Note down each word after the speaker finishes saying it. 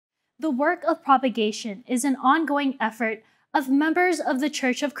The work of propagation is an ongoing effort of members of the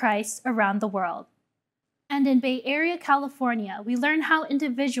Church of Christ around the world. And in Bay Area, California, we learn how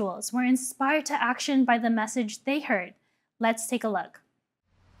individuals were inspired to action by the message they heard. Let's take a look.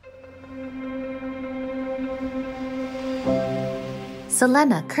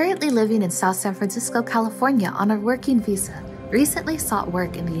 Selena, currently living in South San Francisco, California on a working visa, recently sought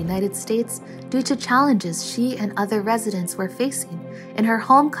work in the United States due to challenges she and other residents were facing in her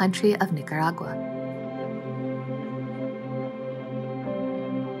home country of Nicaragua.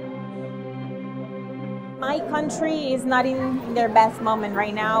 My country is not in their best moment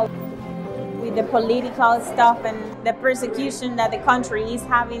right now with the political stuff and the persecution that the country is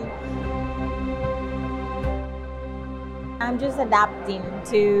having. I'm just adapting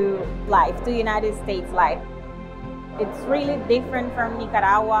to life, to United States life. It's really different from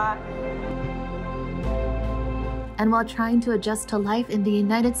Nicaragua. And while trying to adjust to life in the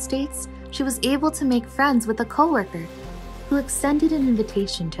United States, she was able to make friends with a coworker who extended an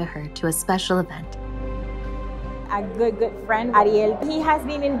invitation to her to a special event. A good friend, Ariel, he has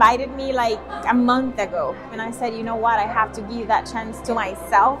been invited me like a month ago. And I said, you know what, I have to give that chance to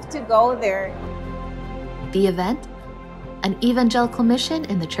myself to go there. The event? An evangelical mission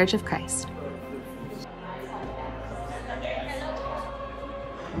in the Church of Christ.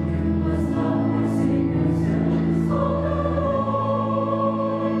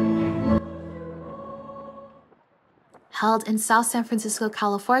 Held in South San Francisco,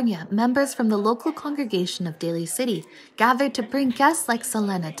 California, members from the local congregation of Daly City gathered to bring guests like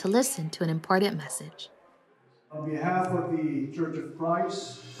Selena to listen to an important message. On behalf of the Church of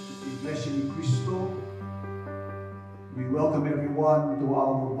Christ, Iglesia, Cristo, we welcome everyone to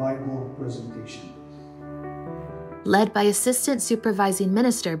our Bible presentation. Led by Assistant Supervising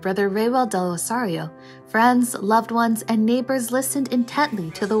Minister Brother Rayuel Del Rosario, friends, loved ones, and neighbors listened intently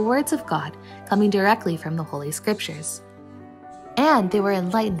to the words of God coming directly from the Holy Scriptures. And they were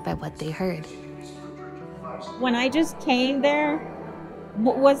enlightened by what they heard. When I just came there,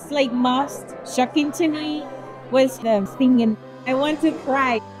 what was like most shocking to me was the singing. I want to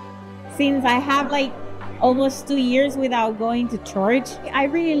cry. Since I have like almost 2 years without going to church, I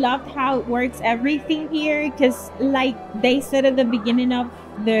really loved how it works everything here, because like they said at the beginning of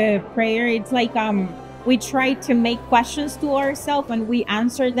the prayer, it's like we try to make questions to ourselves and we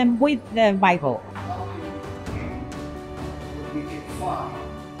answer them with the Bible.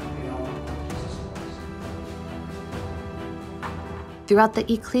 Throughout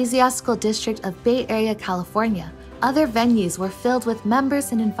the ecclesiastical district of Bay Area, California, other venues were filled with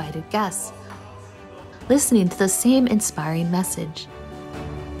members and invited guests, listening to the same inspiring message.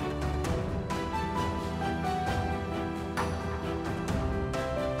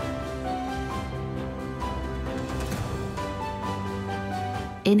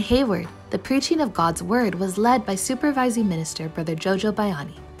 In Hayward, the preaching of God's Word was led by Supervising Minister Brother Jojo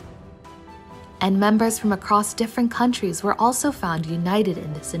Bayani. And members from across different countries were also found united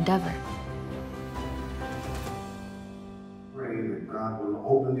in this endeavor. God will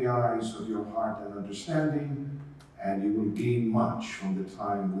open the eyes of your heart and understanding, and you will gain much from the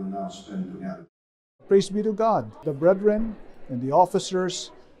time we'll now spend together. Praise be to God, the brethren and the officers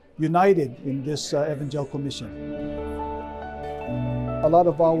united in this evangelical mission. A lot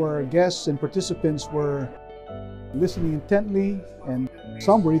of our guests and participants were listening intently, and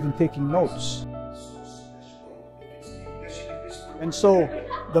some were even taking notes. And so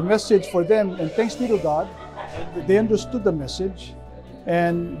the message for them, and thanks be to God, they understood the message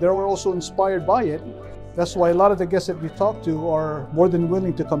and they were also inspired by it. That's why a lot of the guests that we talked to are more than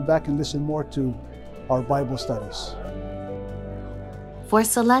willing to come back and listen more to our Bible studies. For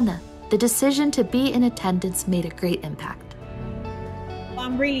Selena, the decision to be in attendance made a great impact.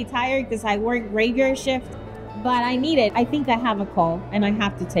 I'm really tired because I work graveyard shift, but I need it. I think I have a call and I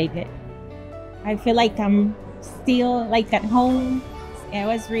have to take it. I feel like I'm still like at home. It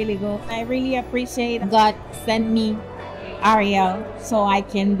was really good. I really appreciate God sent me Ariel so I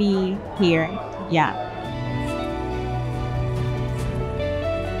can be here. Yeah.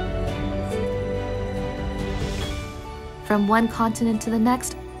 From one continent to the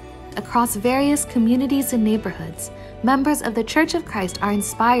next, across various communities and neighborhoods, members of the Church of Christ are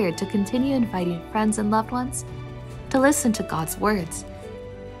inspired to continue inviting friends and loved ones to listen to God's words,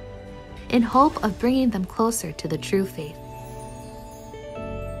 in hope of bringing them closer to the true faith.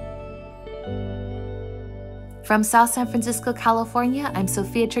 From South San Francisco, California, I'm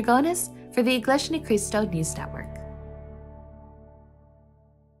Sofia Trigonis for the Iglesia Cristo News Network.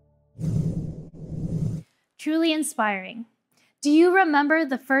 Truly inspiring. Do you remember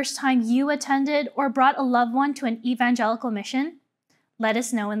the first time you attended or brought a loved one to an evangelical mission? Let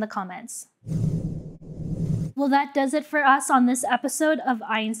us know in the comments. Well, that does it for us on this episode of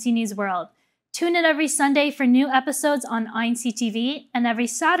INC News World. Tune in every Sunday for new episodes on INC TV and every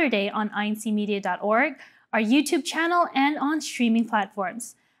Saturday on incmedia.org, our YouTube channel, and on streaming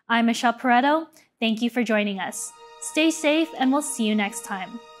platforms. I'm Michelle Pareto. Thank you for joining us. Stay safe, and we'll see you next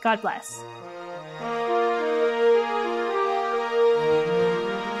time. God bless.